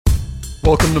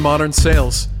Welcome to Modern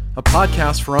Sales, a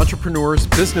podcast for entrepreneurs,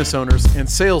 business owners, and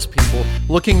salespeople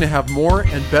looking to have more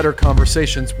and better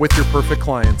conversations with your perfect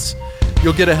clients.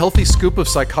 You'll get a healthy scoop of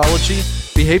psychology,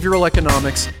 behavioral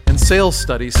economics, and sales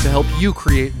studies to help you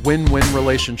create win-win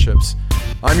relationships.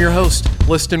 I'm your host,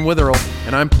 Liston Witherell,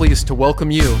 and I'm pleased to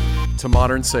welcome you to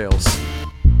Modern Sales.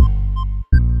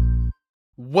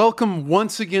 Welcome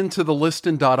once again to the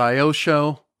Liston.io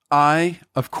show. I,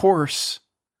 of course,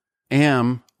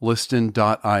 am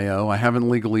Liston.io. I haven't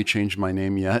legally changed my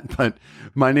name yet, but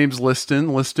my name's Liston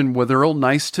Witherell.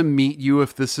 Nice to meet you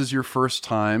if this is your first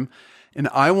time. And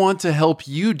I want to help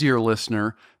you, dear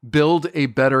listener, build a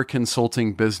better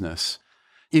consulting business.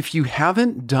 If you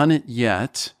haven't done it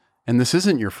yet, and this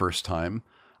isn't your first time,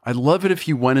 I'd love it if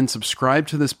you went and subscribed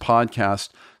to this podcast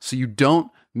so you don't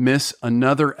miss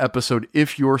another episode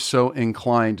if you're so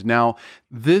inclined. Now,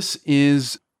 this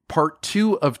is part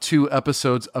 2 of 2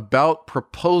 episodes about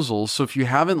proposals. So if you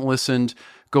haven't listened,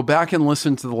 go back and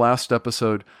listen to the last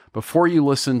episode before you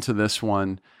listen to this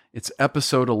one. It's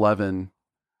episode 11.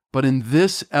 But in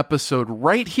this episode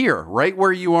right here, right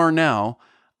where you are now,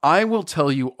 I will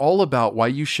tell you all about why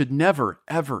you should never,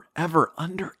 ever, ever,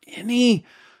 under any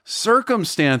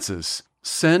circumstances,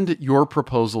 send your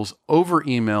proposals over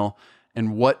email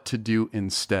and what to do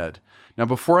instead. Now,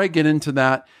 before I get into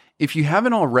that, if you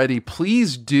haven't already,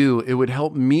 please do. It would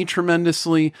help me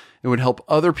tremendously. It would help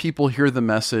other people hear the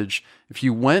message. If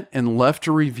you went and left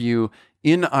a review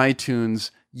in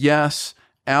iTunes, yes,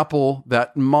 Apple,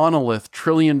 that monolith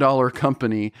trillion-dollar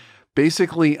company,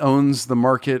 basically owns the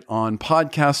market on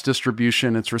podcast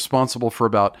distribution. It's responsible for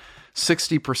about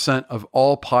 60% of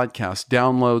all podcast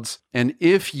downloads. And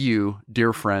if you,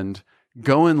 dear friend,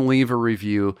 go and leave a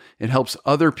review, it helps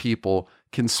other people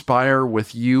conspire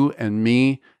with you and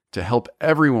me to help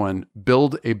everyone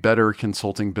build a better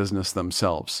consulting business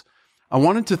themselves. I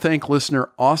wanted to thank listener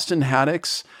Austin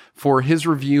Haddix for his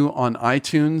review on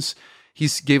iTunes. He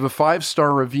gave a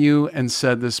 5-star review and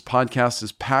said this podcast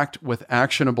is packed with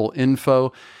actionable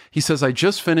info. He says, I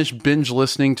just finished binge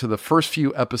listening to the first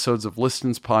few episodes of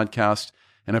Liston's podcast,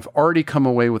 and I've already come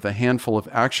away with a handful of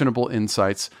actionable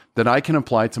insights that I can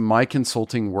apply to my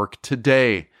consulting work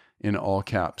today, in all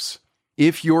caps.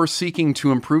 If you're seeking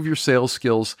to improve your sales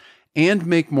skills and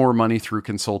make more money through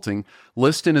consulting,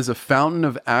 Liston is a fountain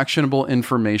of actionable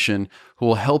information who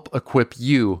will help equip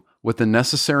you with the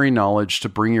necessary knowledge to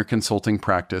bring your consulting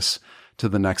practice to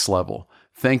the next level.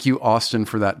 Thank you, Austin,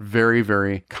 for that very,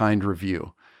 very kind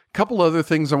review. A couple other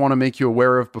things I want to make you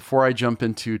aware of before I jump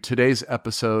into today's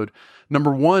episode.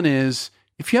 Number one is,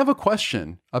 if you have a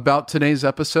question about today's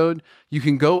episode, you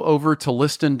can go over to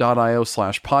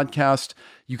liston.io/podcast.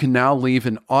 You can now leave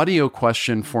an audio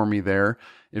question for me there.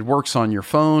 It works on your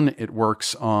phone. It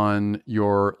works on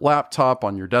your laptop,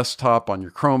 on your desktop, on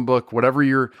your Chromebook, whatever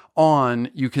you're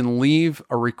on. You can leave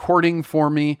a recording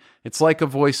for me. It's like a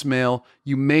voicemail.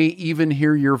 You may even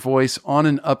hear your voice on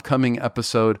an upcoming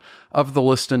episode of the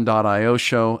Liston.io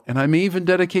show. And I may even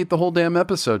dedicate the whole damn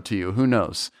episode to you. Who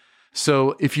knows?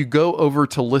 So if you go over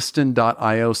to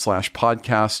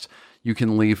liston.io/podcast, you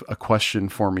can leave a question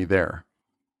for me there.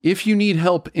 If you need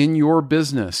help in your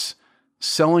business,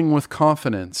 selling with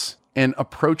confidence and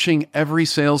approaching every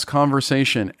sales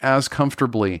conversation as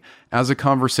comfortably as a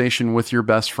conversation with your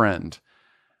best friend,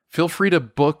 feel free to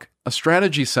book a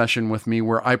strategy session with me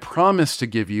where I promise to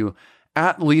give you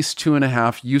at least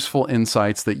 2.5 useful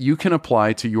insights that you can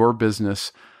apply to your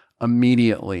business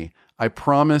immediately. I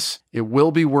promise it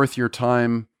will be worth your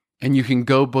time, and you can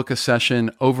go book a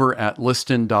session over at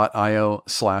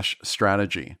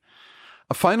liston.io/strategy.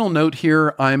 A final note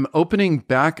here, I'm opening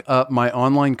back up my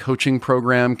online coaching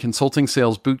program, Consulting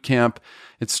Sales Bootcamp.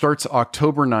 It starts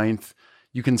October 9th.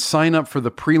 You can sign up for the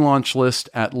pre-launch list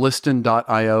at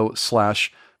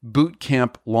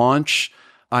liston.io/bootcamp launch.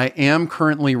 I am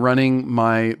currently running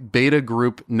my beta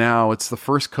group now. It's the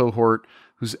first cohort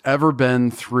who's ever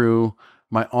been through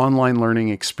my online learning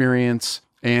experience.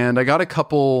 And I got a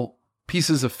couple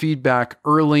pieces of feedback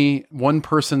early. One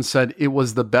person said it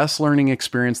was the best learning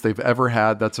experience they've ever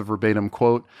had. That's a verbatim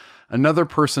quote. Another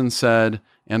person said,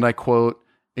 and I quote,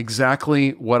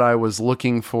 exactly what I was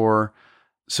looking for.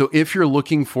 So if you're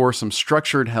looking for some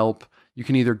structured help, you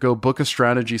can either go book a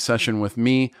strategy session with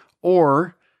me,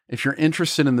 or if you're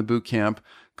interested in the bootcamp,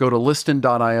 go to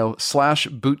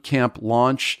liston.io/bootcamp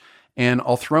launch. And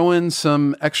I'll throw in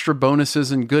some extra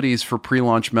bonuses and goodies for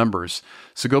pre-launch members.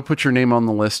 So go put your name on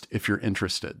the list if you're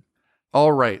interested.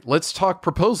 All right, let's talk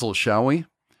proposals, shall we?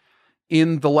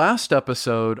 In the last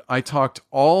episode, I talked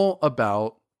all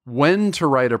about when to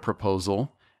write a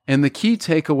proposal. And the key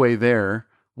takeaway there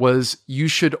was you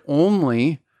should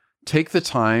only take the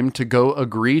time to go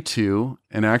agree to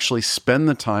and actually spend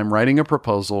the time writing a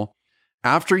proposal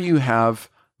after you have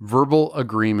verbal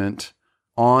agreement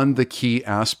on the key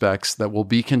aspects that will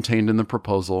be contained in the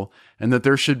proposal, and that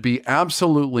there should be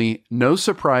absolutely no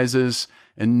surprises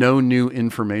and no new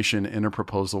information in a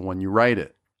proposal when you write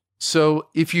it. So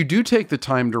if you do take the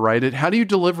time to write it, how do you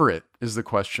deliver it is the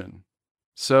question.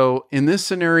 So in this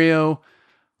scenario,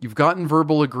 you've gotten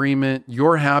verbal agreement,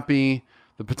 you're happy,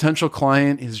 the potential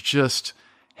client is just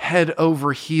head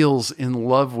over heels in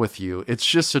love with you. It's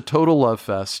just a total love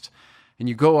fest. And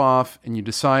you go off and you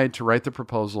decide to write the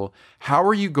proposal. How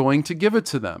are you going to give it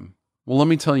to them? Well, let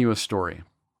me tell you a story.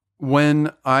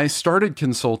 When I started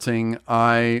consulting,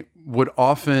 I would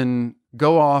often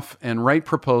go off and write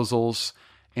proposals,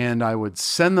 and I would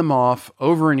send them off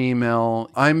over an email.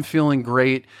 I'm feeling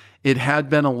great. It had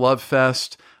been a love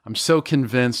fest. I'm so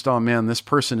convinced, oh man, this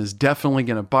person is definitely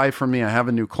going to buy from me. I have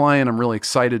a new client. I'm really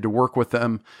excited to work with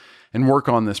them and work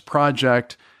on this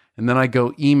project. And then I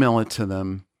go email it to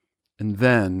them. And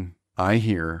then I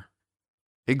hear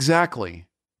exactly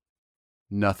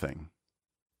nothing.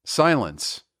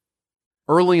 Silence.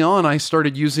 Early on, I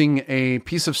started using a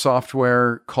piece of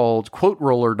software called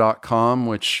QuoteRoller.com,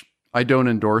 which I don't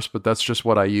endorse, but that's just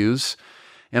what I use.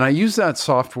 And I use that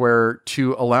software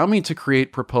to allow me to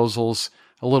create proposals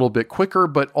a little bit quicker,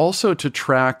 but also to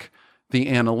track the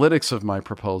analytics of my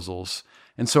proposals.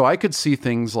 And so I could see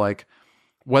things like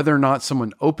whether or not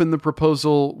someone opened the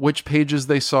proposal, which pages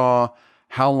they saw,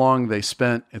 how long they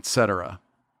spent, etc.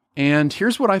 And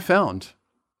here's what I found.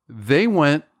 They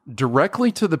went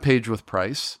directly to the page with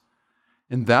price,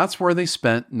 and that's where they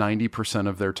spent 90%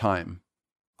 of their time.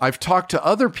 I've talked to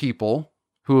other people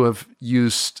who have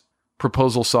used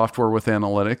proposal software with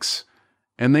analytics,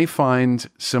 and they find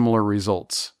similar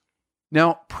results.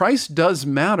 Now, price does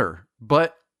matter,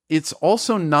 but it's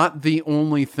also not the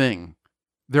only thing.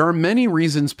 There are many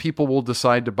reasons people will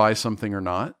decide to buy something or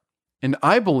not. And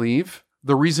I believe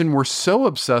the reason we're so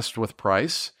obsessed with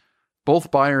price,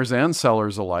 both buyers and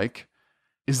sellers alike,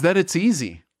 is that it's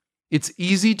easy. It's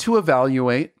easy to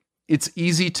evaluate. It's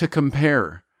easy to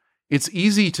compare. It's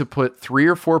easy to put 3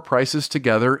 or 4 prices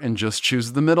together and just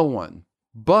choose the middle one.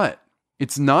 But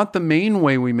it's not the main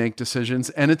way we make decisions,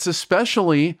 and it's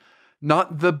especially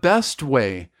not the best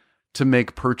way to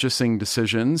make purchasing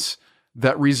decisions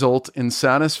that result in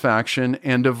satisfaction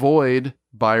and avoid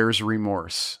buyer's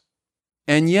remorse.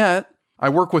 And yet, I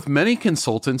work with many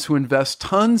consultants who invest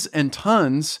tons and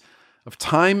tons of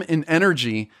time and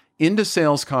energy into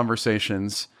sales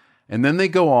conversations, and then they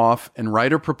go off and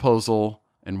write a proposal,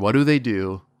 and what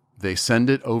do? They send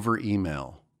it over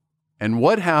email. And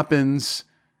what happens?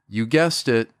 You guessed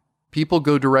it, people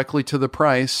go directly to the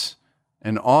price,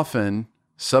 and often,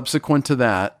 subsequent to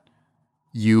that,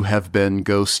 you have been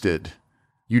ghosted.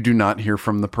 You do not hear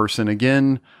from the person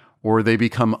again, or they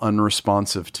become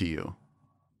unresponsive to you.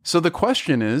 So the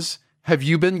question is, have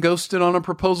you been ghosted on a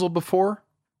proposal before?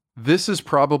 This is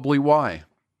probably why.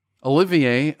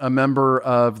 Olivier, a member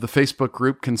of the Facebook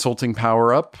group Consulting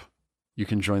Power Up, you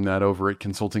can join that over at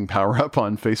Consulting Power Up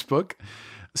on Facebook,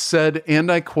 said, and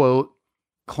I quote,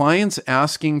 "Clients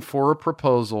asking for a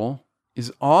proposal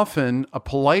is often a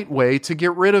polite way to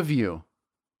get rid of you."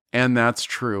 And that's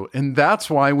true. And that's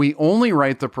why we only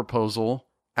write the proposal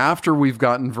after we've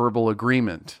gotten verbal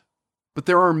agreement. But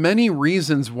there are many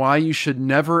reasons why you should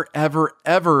never, ever,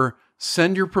 ever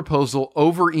send your proposal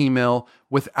over email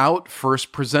without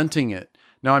first presenting it.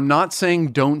 Now, I'm not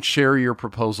saying don't share your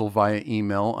proposal via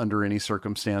email under any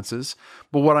circumstances,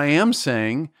 but what I am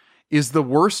saying is the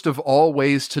worst of all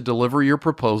ways to deliver your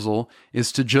proposal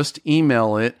is to just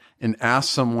email it and ask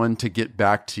someone to get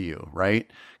back to you, right?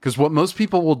 Because what most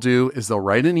people will do is they'll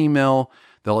write an email,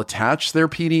 they'll attach their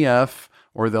PDF,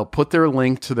 or they'll put their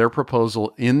link to their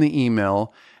proposal in the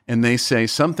email, and they say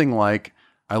something like,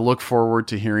 "I look forward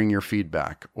to hearing your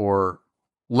feedback," or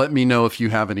 "Let me know if you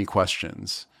have any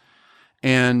questions."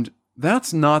 And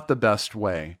that's not the best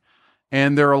way.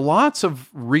 And there are lots of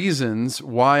reasons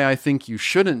why I think you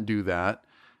shouldn't do that.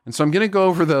 And so I'm going to go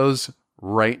over those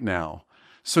right now.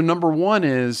 So number one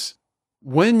is,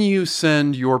 when you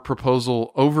send your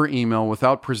proposal over email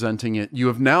without presenting it, you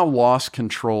have now lost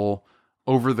control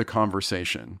over the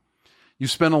conversation. You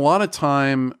spend a lot of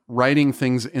time writing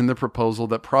things in the proposal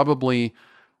that probably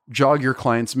jog your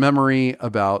client's memory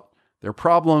about their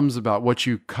problems, about what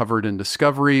you covered in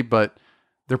discovery, but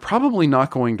they're probably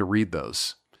not going to read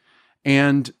those.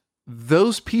 And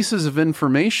those pieces of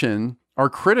information are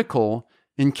critical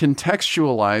in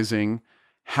contextualizing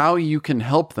how you can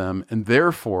help them, and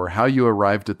therefore how you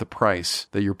arrived at the price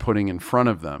that you're putting in front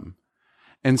of them.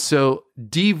 And so,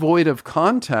 devoid of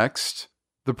context,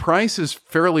 the the price is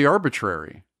fairly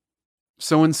arbitrary.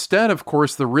 So instead, of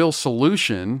course, the real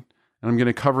solution, and I'm going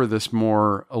to cover this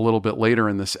more a little bit later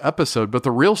in this episode, but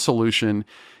the real solution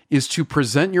is to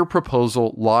present your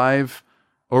proposal live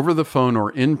over the phone or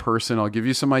in person. I'll give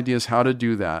you some ideas how to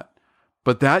do that,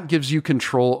 but that gives you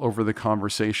control over the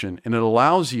conversation, and it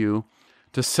allows you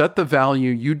to set the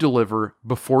value you deliver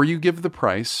before you give the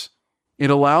price. It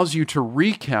allows you to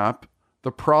recap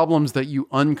the problems that you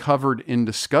uncovered in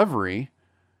discovery.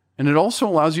 And it also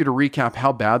allows you to recap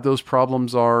how bad those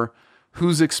problems are,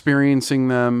 who's experiencing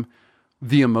them,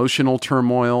 the emotional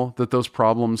turmoil that those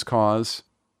problems cause.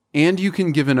 And you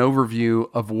can give an overview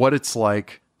of what it's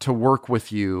like to work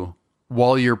with you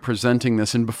while you're presenting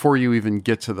this and before you even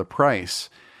get to the price.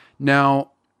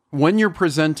 Now, when you're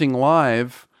presenting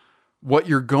live, what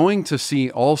you're going to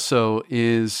see also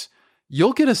is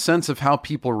you'll get a sense of how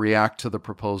people react to the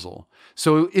proposal.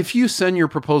 So if you send your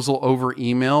proposal over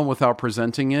email without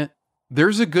presenting it,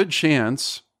 there's a good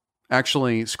chance,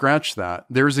 actually scratch that,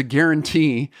 there's a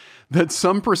guarantee that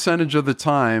some percentage of the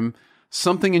time,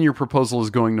 something in your proposal is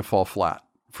going to fall flat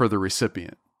for the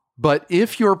recipient. But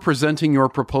if you're presenting your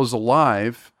proposal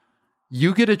live,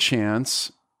 you get a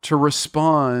chance to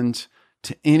respond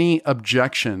to any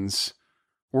objections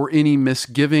or any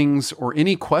misgivings or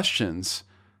any questions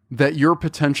that your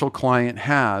potential client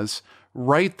has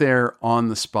right there on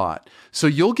the spot. So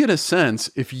you'll get a sense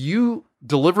if you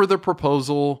deliver the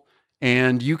proposal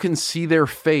and you can see their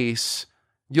face,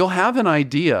 you'll have an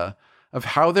idea of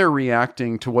how they're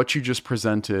reacting to what you just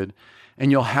presented,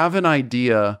 and you'll have an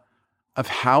idea of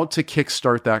how to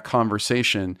kickstart that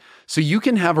conversation so you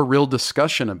can have a real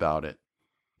discussion about it.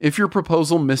 If your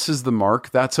proposal misses the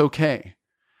mark, that's okay.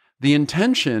 The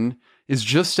intention is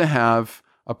just to have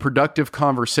a productive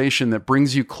conversation that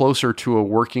brings you closer to a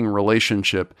working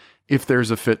relationship if there's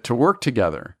a fit to work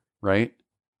together, right?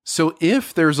 So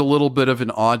if there's a little bit of an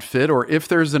odd fit, or if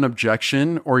there's an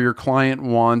objection, or your client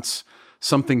wants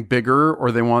something bigger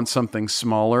or they want something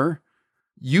smaller,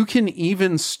 you can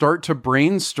even start to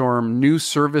brainstorm new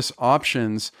service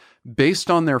options based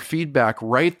on their feedback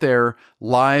right there,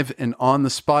 live and on the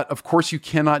spot. Of course, you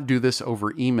cannot do this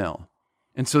over email.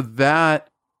 And so that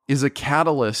is a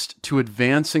catalyst to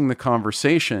advancing the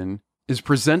conversation, is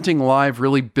presenting live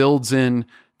really builds in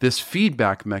this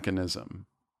feedback mechanism.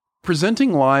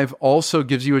 Presenting live also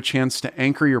gives you a chance to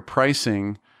anchor your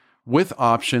pricing with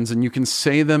options, and you can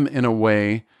say them in a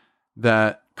way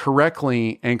that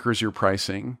correctly anchors your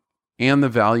pricing and the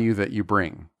value that you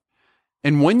bring.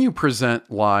 And when you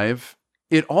present live,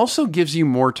 it also gives you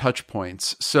more touch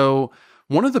points. So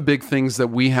one of the big things that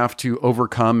we have to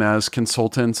overcome as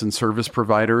consultants and service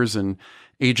providers and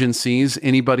agencies,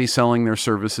 anybody selling their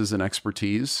services and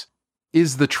expertise,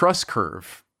 is the trust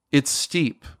curve. It's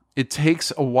steep. It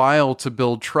takes a while to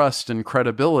build trust and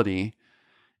credibility.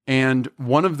 And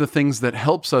one of the things that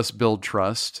helps us build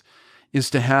trust is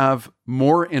to have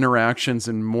more interactions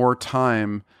and more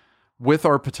time with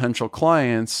our potential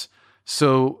clients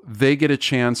so they get a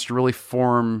chance to really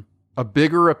form a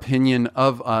bigger opinion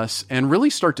of us and really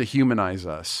start to humanize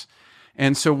us.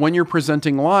 And so when you're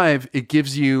presenting live, it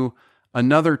gives you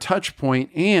another touch point.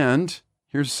 And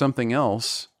here's something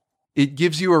else. It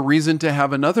gives you a reason to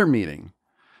have another meeting.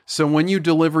 So when you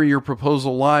deliver your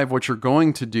proposal live, what you're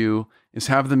going to do is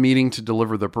have the meeting to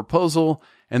deliver the proposal,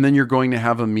 and then you're going to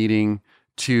have a meeting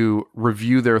to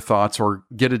review their thoughts or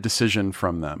get a decision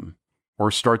from them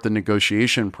or start the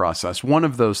negotiation process, one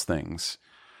of those things.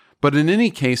 But in any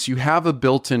case, you have a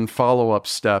built-in follow-up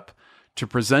step to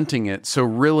presenting it. So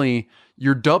really,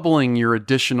 you're doubling your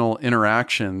additional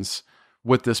interactions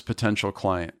with this potential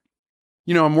client.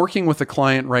 You know, I'm working with a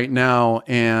client right now,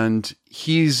 and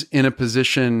he's in a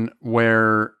position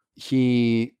where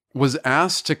he was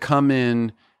asked to come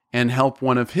in and help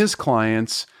one of his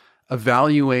clients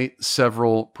evaluate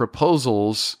several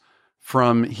proposals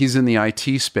from, he's in the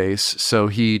IT space, so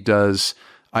he does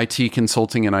IT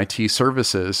consulting and IT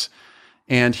services,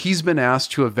 and he's been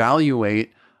asked to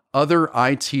evaluate other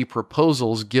IT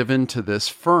proposals given to this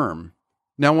firm.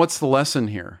 Now, what's the lesson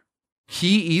here?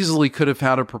 He easily could have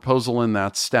had a proposal in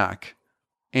that stack.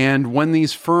 And when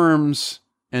these firms,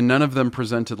 and none of them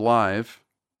presented live,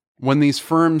 when these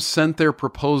firms sent their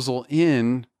proposal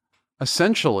in,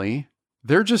 essentially,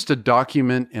 they're just a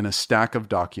document in a stack of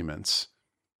documents.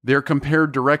 They're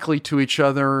compared directly to each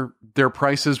other. Their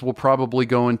prices will probably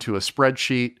go into a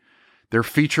spreadsheet. Their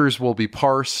features will be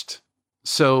parsed.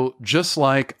 So just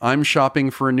like I'm shopping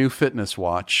for a new fitness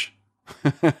watch,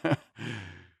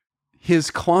 his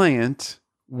client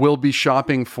will be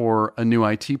shopping for a new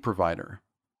IT provider.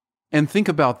 And think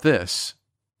about this.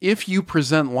 If you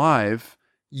present live,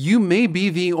 You may be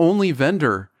the only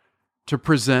vendor to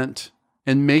present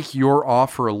and make your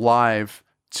offer live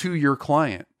to your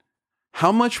client.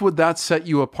 How much would that set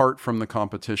you apart from the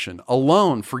competition?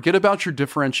 Alone, forget about your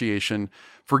differentiation,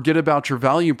 forget about your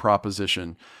value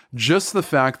proposition. Just the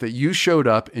fact that you showed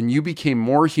up and you became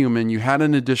more human, you had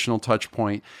an additional touch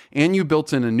point, and you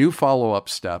built in a new follow-up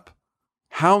step.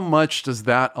 How much does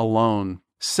that alone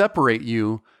separate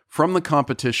you from the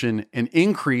competition and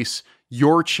increase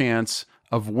your chance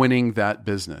of winning that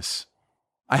business?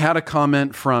 I had a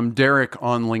comment from Derek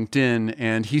on LinkedIn,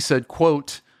 and he said,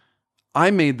 quote,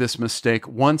 "I made this mistake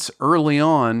once early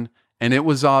on, and it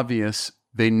was obvious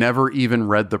they never even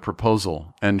read the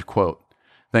proposal," end quote.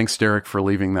 Thanks, Derek, for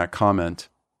leaving that comment.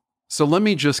 So let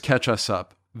me just catch us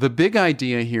up. The big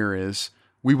idea here is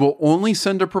we will only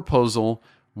send a proposal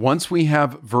once we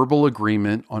have verbal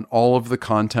agreement on all of the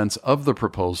contents of the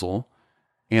proposal,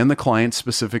 and the client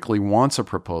specifically wants a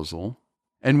proposal,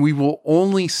 and we will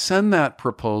only send that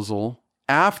proposal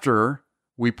after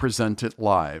we present it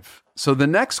live. So the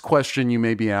next question you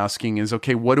may be asking is,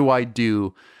 okay, what do I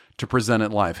do to present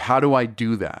it live? How do I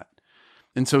do that?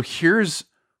 And so here's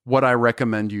what I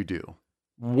recommend you do.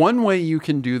 One way you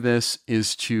can do this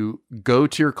is to go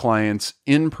to your clients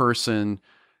in person,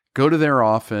 go to their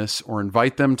office or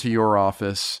invite them to your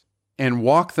office and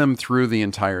walk them through the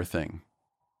entire thing.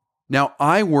 Now,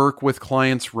 I work with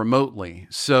clients remotely,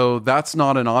 so that's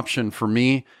not an option for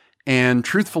me. And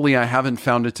truthfully, I haven't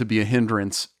found it to be a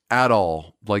hindrance at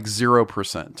all, like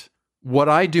 0%. What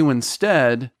I do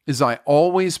instead is I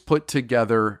always put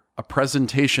together a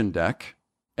presentation deck,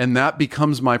 and that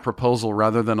becomes my proposal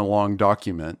rather than a long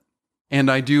document. And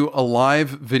I do a live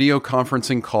video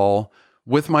conferencing call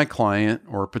with my client,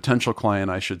 or potential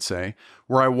client, I should say,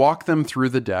 where I walk them through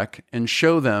the deck and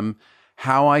show them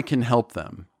how I can help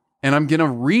them. And I'm going to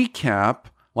recap,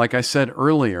 like I said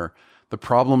earlier, the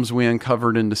problems we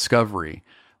uncovered in discovery,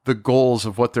 the goals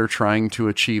of what they're trying to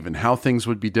achieve and how things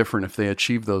would be different if they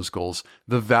achieve those goals,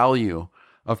 the value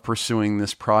of pursuing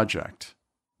this project,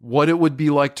 what it would be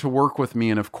like to work with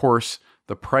me, and of course,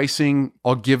 the pricing.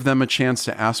 I'll give them a chance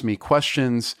to ask me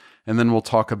questions, and then we'll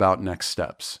talk about next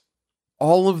steps.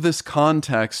 All of this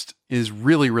context is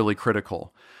really, really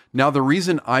critical. Now, the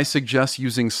reason I suggest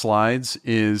using slides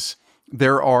is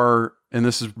there are, and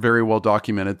this is very well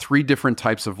documented, 3 different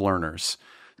types of learners.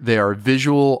 They are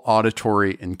visual,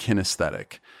 auditory, and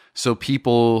kinesthetic. So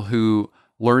people who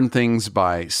learn things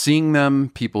by seeing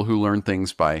them, people who learn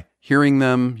things by hearing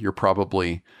them. You're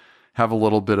probably have a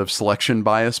little bit of selection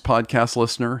bias, podcast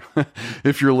listener.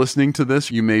 If you're listening to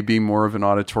this, you may be more of an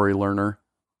auditory learner.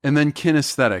 And then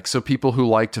kinesthetic, so people who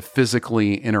like to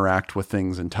physically interact with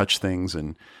things and touch things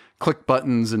and click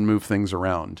buttons and move things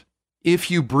around.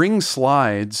 If you bring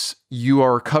slides, you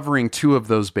are covering 2 of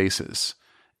those bases.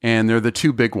 And they're the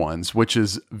 2 big ones, which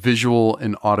is visual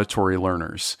and auditory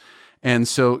learners. And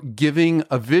so giving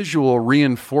a visual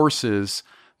reinforces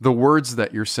the words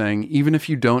that you're saying, even if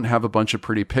you don't have a bunch of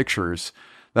pretty pictures,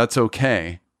 that's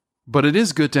okay. But it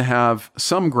is good to have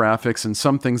some graphics and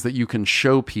some things that you can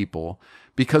show people,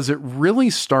 because it really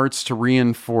starts to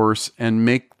reinforce and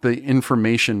make the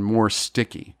information more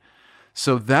sticky.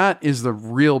 So that is the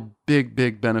real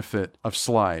big benefit of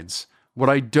slides. What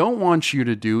I don't want you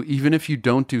to do, even if you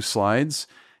don't do slides,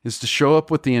 is to show up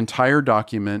with the entire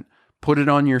document, put it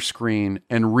on your screen,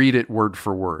 and read it word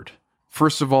for word.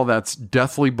 First of all, that's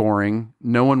deathly boring.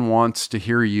 No one wants to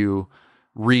hear you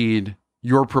read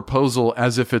your proposal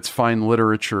as if it's fine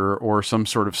literature or some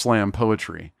sort of slam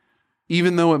poetry.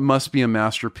 Even though it must be a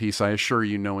masterpiece, I assure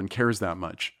you no one cares that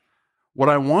much. What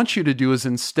I want you to do is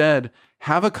instead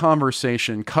have a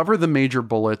conversation, cover the major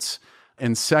bullets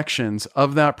and sections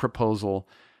of that proposal,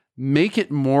 make it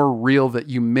more real that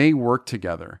you may work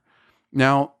together.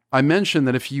 Now, I mentioned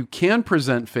that if you can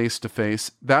present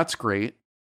face-to-face, that's great.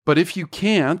 But if you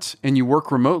can't and you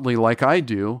work remotely like I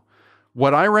do,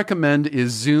 what I recommend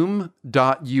is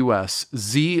zoom.us,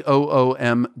 zoom.us.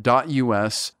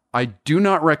 I do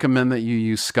not recommend that you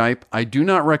use Skype. I do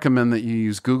not recommend that you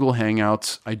use Google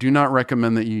Hangouts. I do not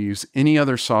recommend that you use any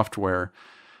other software.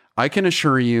 I can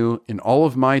assure you, in all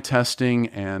of my testing,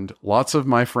 and lots of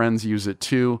my friends use it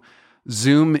too,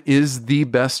 Zoom is the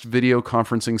best video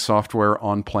conferencing software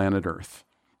on planet Earth.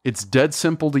 It's dead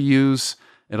simple to use.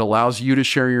 It allows you to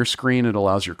share your screen. It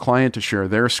allows your client to share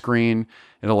their screen.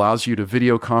 It allows you to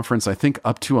video conference, I think,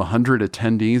 up to 100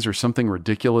 attendees or something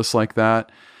ridiculous like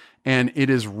that. And it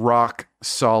is rock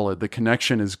solid. The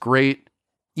connection is great.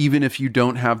 Even if you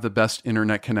don't have the best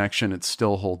internet connection, it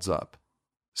still holds up.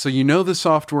 So you know the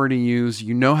software to use.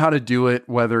 You know how to do it,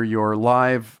 whether you're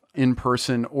live, in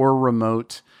person, or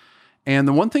remote. And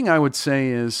the one thing I would say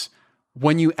is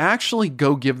when you actually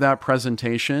go give that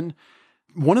presentation,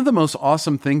 one of the most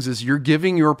awesome things is you're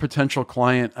giving your potential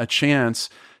client a chance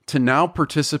to now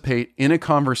participate in a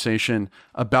conversation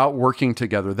about working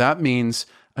together. That means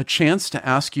a chance to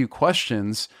ask you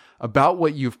questions about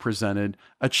what you've presented,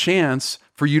 a chance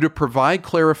for you to provide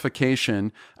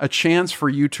clarification, a chance for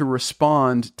you to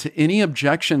respond to any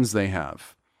objections they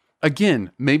have.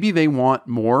 Again, maybe they want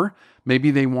more,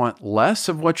 maybe they want less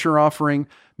of what you're offering,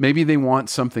 maybe they want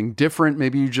something different,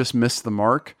 maybe you just missed the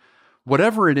mark.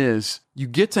 Whatever it is, you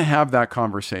get to have that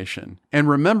conversation. And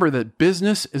remember that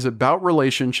business is about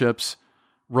relationships.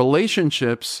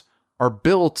 Relationships are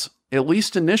built, at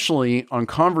least initially, on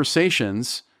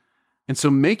conversations. And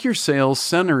so make your sales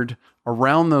centered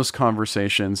around those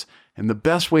conversations. And the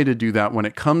best way to do that when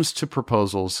it comes to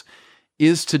proposals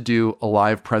is to do a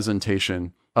live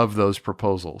presentation of those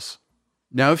proposals.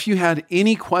 Now, if you had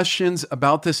any questions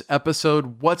about this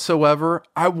episode whatsoever,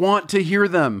 I want to hear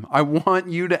them. I want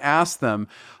you to ask them.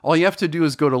 All you have to do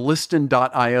is go to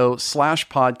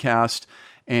liston.io/podcast,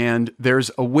 and there's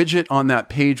a widget on that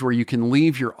page where you can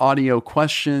leave your audio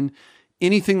question.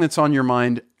 Anything that's on your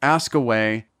mind, ask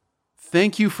away.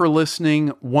 Thank you for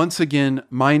listening. Once again,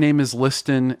 my name is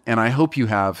Liston, and I hope you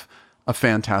have a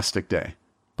fantastic day.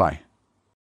 Bye.